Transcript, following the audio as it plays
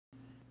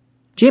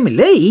Jimmy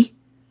Lee?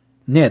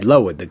 Ned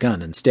lowered the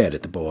gun and stared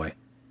at the boy.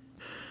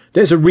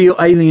 There's a real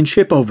alien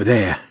ship over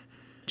there,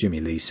 Jimmy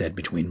Lee said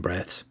between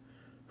breaths.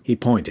 He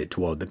pointed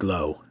toward the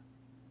glow.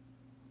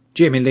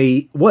 Jimmy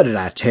Lee, what did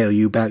I tell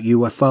you about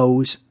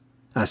UFOs?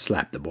 I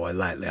slapped the boy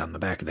lightly on the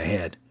back of the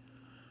head.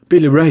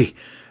 Billy Ray,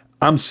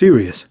 I'm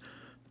serious.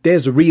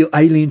 There's a real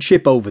alien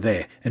ship over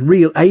there, and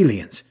real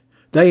aliens.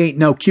 They ain't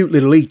no cute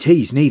little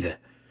ETs neither.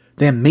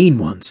 Them mean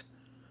ones.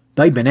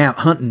 They've been out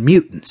hunting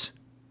mutants.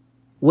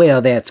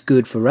 Well, that's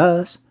good for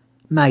us.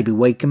 Maybe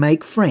we can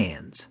make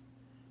friends.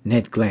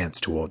 Ned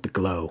glanced toward the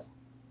glow.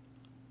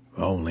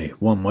 Only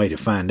one way to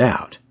find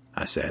out,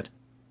 I said.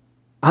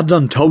 I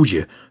done told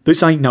you,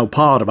 this ain't no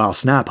part of our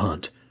snipe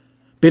hunt.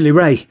 Billy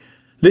Ray,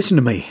 listen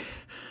to me.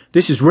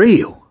 This is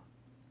real.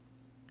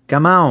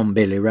 Come on,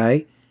 Billy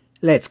Ray.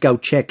 Let's go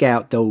check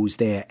out those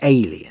there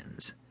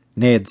aliens,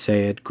 Ned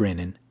said,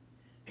 grinning.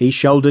 He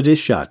shouldered his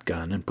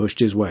shotgun and pushed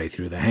his way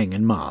through the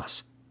hanging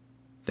moss,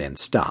 then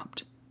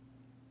stopped.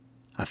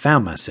 I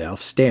found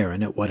myself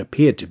staring at what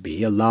appeared to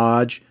be a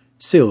large,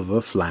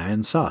 silver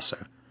flying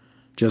saucer,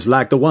 just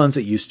like the ones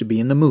that used to be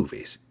in the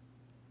movies.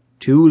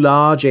 2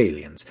 large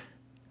aliens,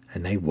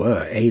 and they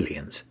were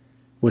aliens,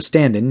 were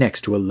standing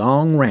next to a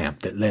long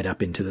ramp that led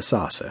up into the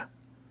saucer.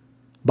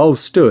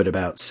 Both stood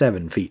about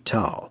 7 feet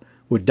tall,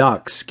 were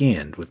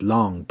dark-skinned with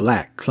long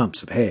black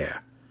clumps of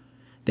hair.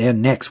 Their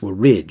necks were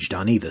ridged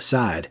on either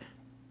side,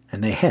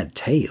 and they had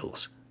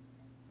tails.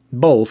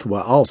 Both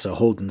were also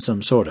holding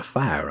some sort of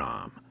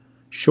firearm,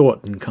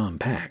 short and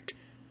compact,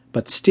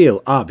 but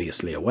still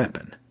obviously a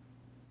weapon.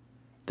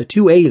 The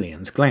 2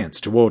 aliens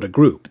glanced toward a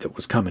group that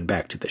was coming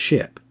back to the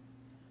ship.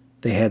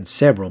 They had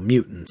several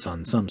mutants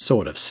on some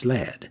sort of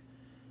sled.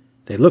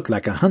 They looked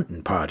like a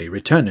hunting party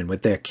returning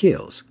with their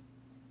kills.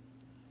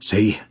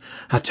 See,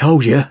 I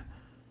told you,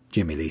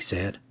 Jimmy Lee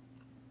said.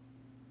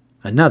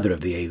 Another of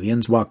the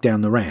aliens walked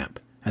down the ramp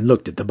and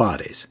looked at the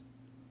bodies.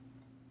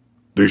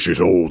 This is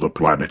all the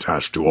planet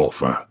has to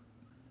offer.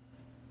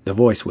 The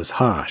voice was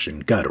harsh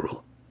and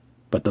guttural,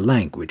 but the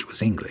language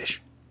was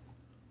English.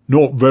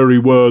 Not very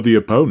worthy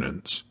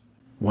opponents,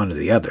 one of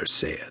the others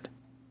said.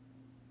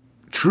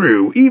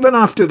 True, even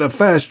after the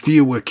first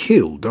few were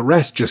killed, the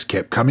rest just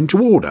kept coming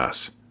toward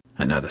us,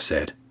 another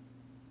said.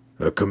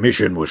 The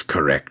Commission was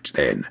correct,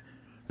 then.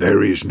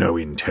 There is no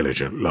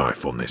intelligent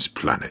life on this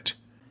planet.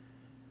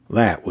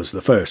 That was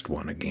the first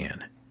one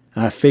again.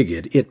 I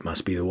figured it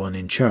must be the one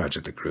in charge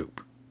of the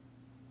group.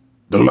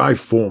 The life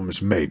forms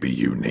may be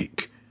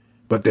unique,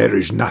 but there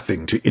is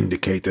nothing to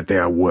indicate that they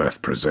are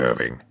worth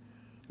preserving.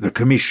 The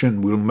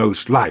Commission will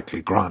most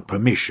likely grant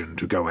permission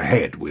to go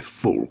ahead with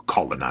full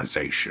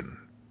colonization.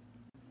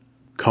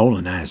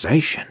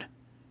 Colonization?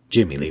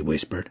 Jimmy Lee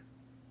whispered.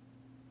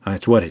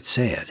 That's what it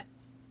said.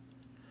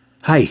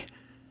 Hey,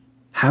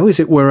 how is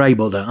it we're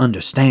able to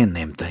understand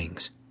them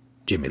things?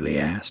 Jimmy Lee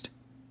asked.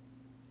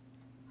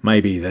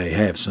 Maybe they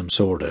have some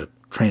sort of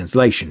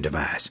translation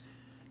device,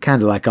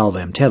 kind of like all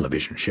them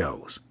television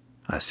shows,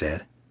 I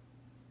said.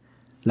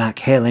 Like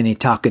hell any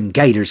talking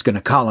gator's gonna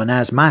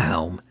colonize my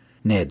home,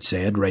 Ned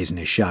said, raising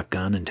his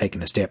shotgun and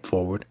taking a step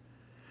forward.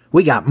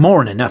 We got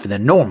more'n enough of the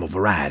normal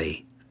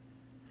variety.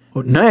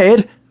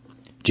 Ned!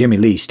 Jimmy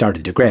Lee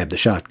started to grab the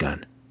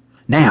shotgun.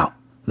 Now,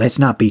 let's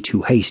not be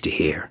too hasty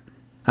here,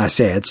 I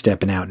said,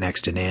 stepping out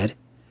next to Ned.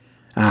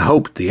 I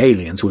hoped the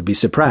aliens would be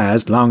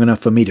surprised long enough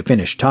for me to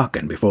finish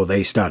talking before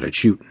they started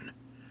shooting.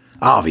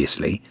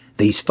 Obviously,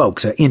 these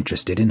folks are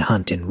interested in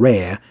hunting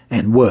rare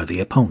and worthy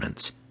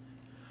opponents.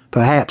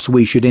 Perhaps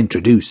we should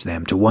introduce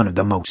them to one of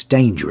the most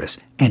dangerous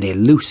and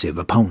elusive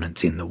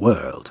opponents in the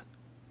world.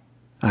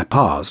 I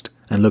paused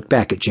and looked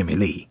back at Jimmy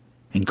Lee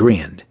and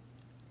grinned.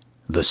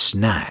 The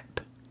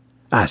Snipe,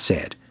 I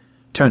said,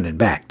 turning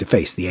back to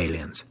face the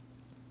aliens.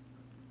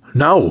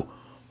 No,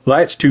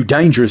 that's too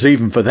dangerous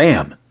even for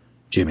them,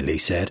 Jimmy Lee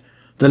said.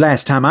 The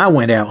last time I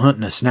went out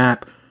hunting a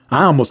snipe,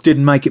 I almost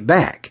didn't make it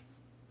back.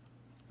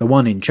 The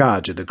one in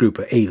charge of the group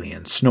of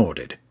aliens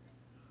snorted.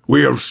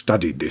 We have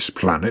studied this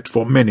planet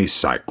for many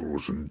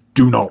cycles and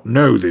do not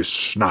know this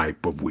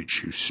snipe of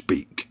which you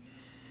speak.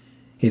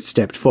 It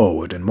stepped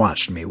forward and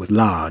watched me with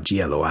large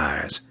yellow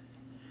eyes.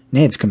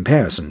 Ned's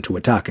comparison to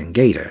a talking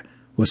gator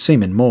was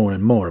seeming more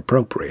and more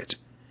appropriate.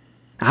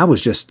 I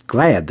was just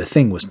glad the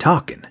thing was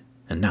talking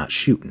and not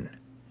shooting.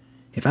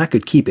 If I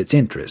could keep its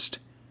interest,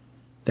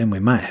 then we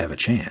might have a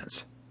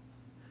chance.